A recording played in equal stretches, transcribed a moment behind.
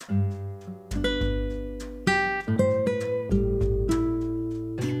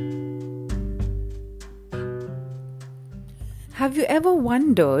Have you ever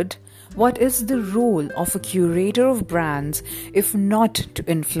wondered what is the role of a curator of brands if not to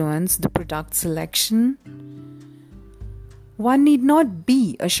influence the product selection? One need not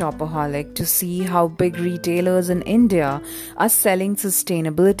be a shopaholic to see how big retailers in India are selling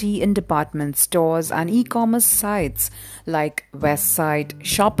sustainability in department stores and e-commerce sites like Westside,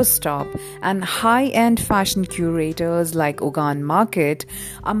 Shopperstop, and high-end fashion curators like Ogan Market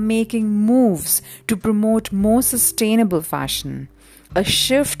are making moves to promote more sustainable fashion, a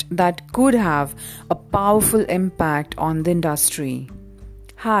shift that could have a powerful impact on the industry.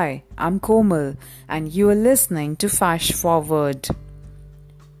 Hi, I'm Komal, and you are listening to Fash Forward.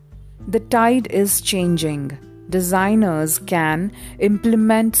 The tide is changing. Designers can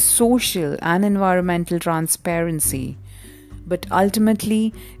implement social and environmental transparency. But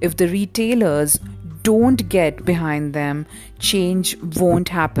ultimately, if the retailers don't get behind them, change won't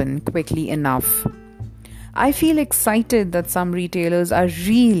happen quickly enough. I feel excited that some retailers are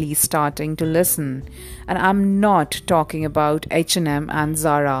really starting to listen, and I'm not talking about H&M and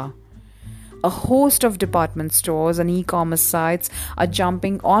Zara. A host of department stores and e-commerce sites are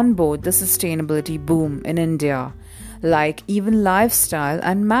jumping on board the sustainability boom in India, like Even Lifestyle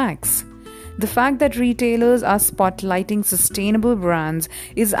and Max. The fact that retailers are spotlighting sustainable brands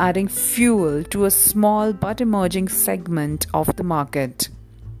is adding fuel to a small but emerging segment of the market.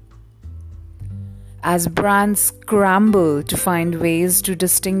 As brands scramble to find ways to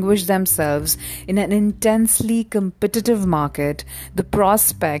distinguish themselves in an intensely competitive market, the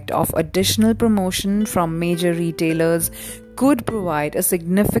prospect of additional promotion from major retailers could provide a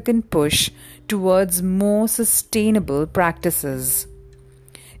significant push towards more sustainable practices.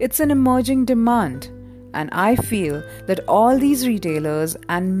 It's an emerging demand, and I feel that all these retailers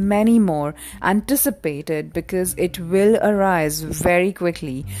and many more anticipate it because it will arise very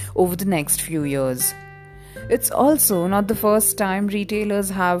quickly over the next few years. It's also not the first time retailers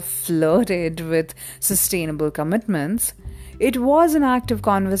have flirted with sustainable commitments. It was an active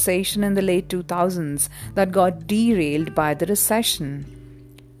conversation in the late 2000s that got derailed by the recession.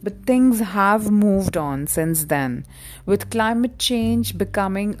 But things have moved on since then, with climate change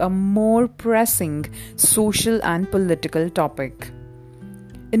becoming a more pressing social and political topic.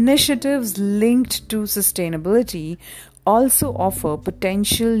 Initiatives linked to sustainability also offer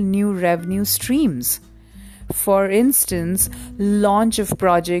potential new revenue streams. For instance, launch of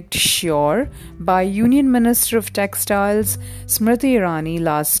Project Sure by Union Minister of Textiles Smriti Irani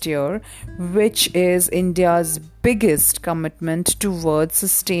last year, which is India's biggest commitment towards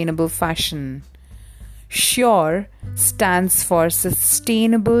sustainable fashion. SURE stands for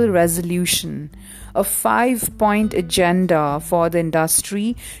Sustainable Resolution, a 5-point agenda for the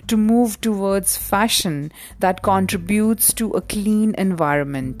industry to move towards fashion that contributes to a clean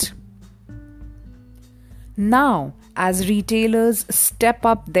environment. Now, as retailers step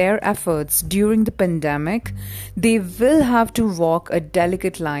up their efforts during the pandemic, they will have to walk a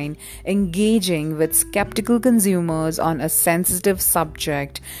delicate line, engaging with skeptical consumers on a sensitive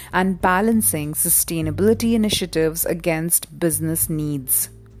subject and balancing sustainability initiatives against business needs.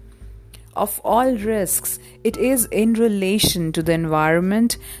 Of all risks, it is in relation to the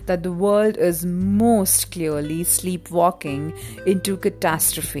environment that the world is most clearly sleepwalking into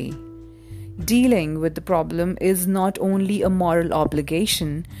catastrophe. Dealing with the problem is not only a moral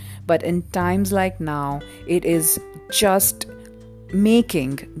obligation, but in times like now, it is just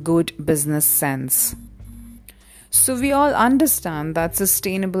making good business sense. So we all understand that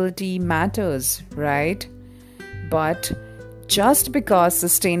sustainability matters, right? But just because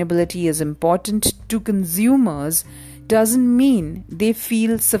sustainability is important to consumers doesn't mean they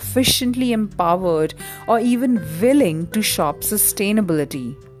feel sufficiently empowered or even willing to shop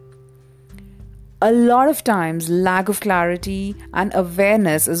sustainability. A lot of times, lack of clarity and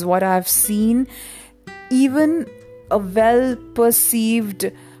awareness is what I've seen. Even a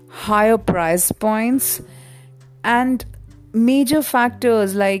well-perceived higher price points and major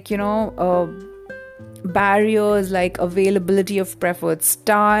factors like, barriers like availability of preferred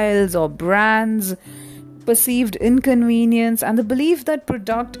styles or brands, perceived inconvenience, and the belief that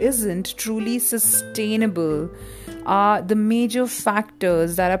product isn't truly sustainable are the major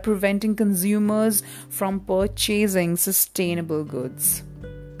factors that are preventing consumers from purchasing sustainable goods.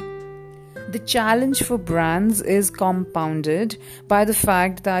 The challenge for brands is compounded by the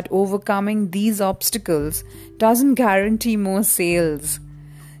fact that overcoming these obstacles doesn't guarantee more sales.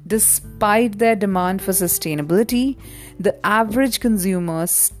 Despite their demand for sustainability, the average consumer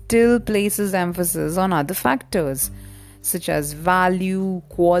still places emphasis on other factors such as value,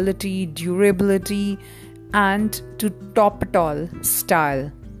 quality, durability, and to top it all, style,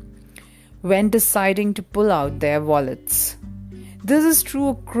 when deciding to pull out their wallets. This is true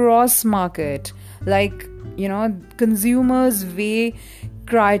across market. Like, consumers weigh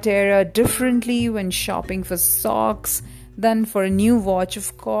criteria differently when shopping for socks than for a new watch,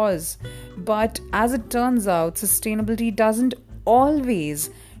 of course. But as it turns out, sustainability doesn't always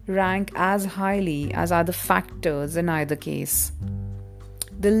rank as highly as other factors in either case.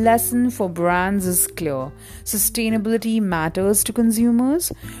 The lesson for brands is clear. Sustainability matters to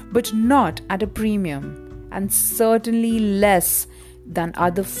consumers, but not at a premium, and certainly less than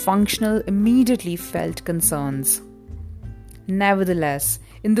other functional, immediately felt concerns. Nevertheless,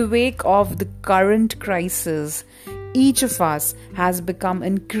 in the wake of the current crisis, each of us has become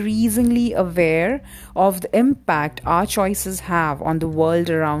increasingly aware of the impact our choices have on the world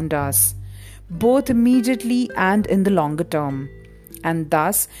around us, both immediately and in the longer term. And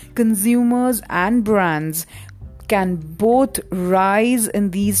thus, consumers and brands can both rise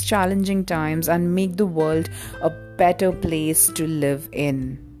in these challenging times and make the world a better place to live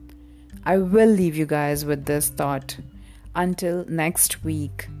in. I will leave you guys with this thought. Until next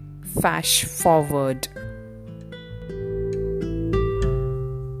week, fash forward.